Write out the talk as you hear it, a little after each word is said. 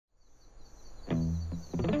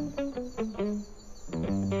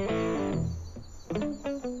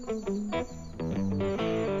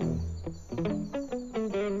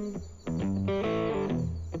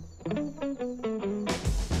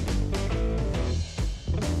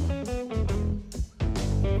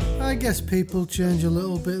I guess people change a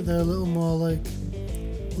little bit. They're a little more like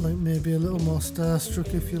maybe a little more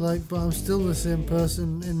starstruck if you like, but I'm still the same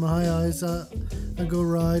person in my eyes. I go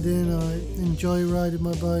riding, I enjoy riding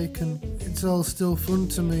my bike, and it's all still fun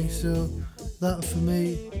to me, so that for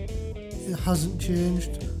me, it hasn't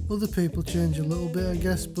changed. Other people change a little bit, I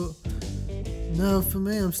guess, but no, for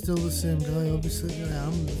me, I'm still the same guy. Obviously, I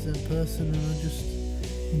am the same person, and I just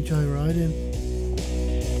enjoy riding.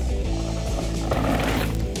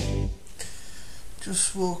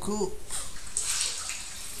 Just woke up.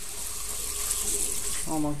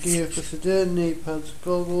 All my gear for today: knee pads,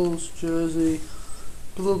 goggles, jersey,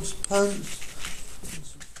 gloves, pants.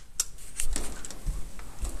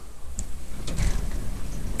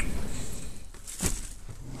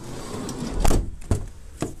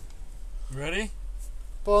 Ready?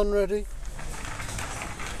 Born ready.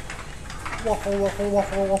 Waffle, waffle,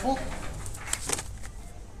 waffle, waffle.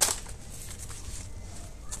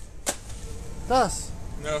 Das?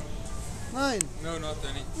 No. Nein. No, not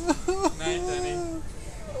any. Nein, Danny.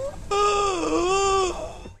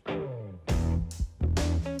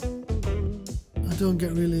 I don't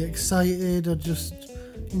get really excited. I just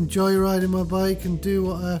enjoy riding my bike and do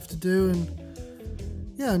what I have to do, and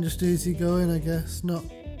yeah, I'm just easy going, I guess.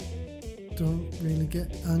 Don't really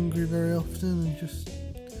get angry very often, and just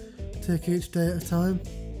take each day at a time.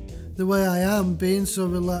 The way I am, being so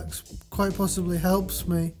relaxed, quite possibly helps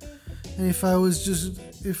me. And if I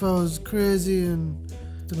was crazy and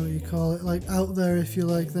I don't know what you call it, like out there if you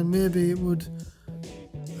like, then maybe it would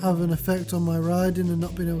have an effect on my riding and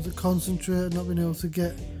not being able to concentrate, not being able to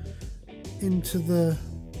get into the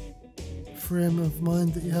frame of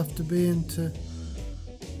mind that you have to be in to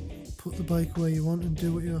put the bike where you want and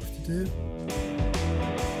do what you have to do.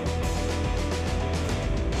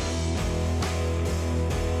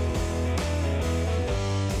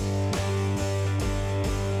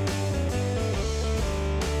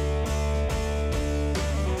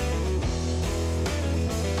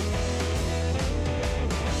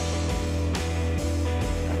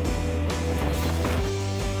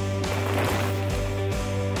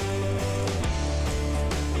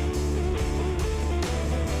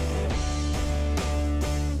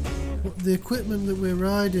 The equipment that we're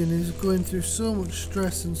riding is going through so much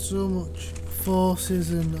stress and so much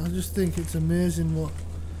forces, and I just think it's amazing what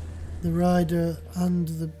the rider and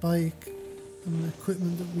the bike and the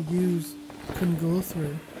equipment that we use can go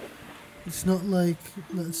through. It's not like,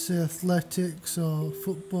 let's say, athletics or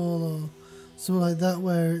football or something like that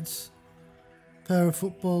where it's a pair of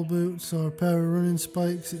football boots or a pair of running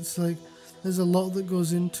spikes. It's like there's a lot that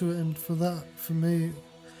goes into it, and for that, for me,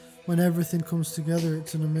 when everything comes together,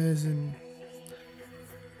 it's an amazing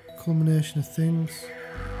culmination of things.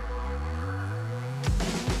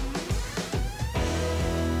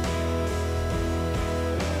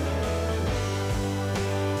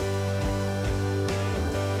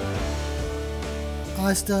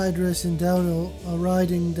 I started racing downhill or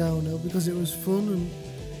riding downhill because it was fun and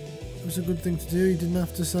it was a good thing to do. You didn't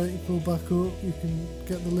have to cycle back up, you can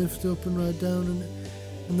get the lift up and ride down,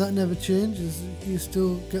 and that never changes. You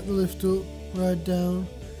still get the lift up, ride down.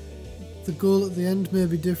 The goal at the end may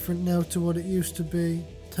be different now to what it used to be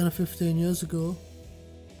 10 or 15 years ago,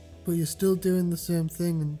 but you're still doing the same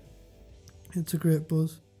thing, and it's a great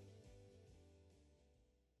buzz.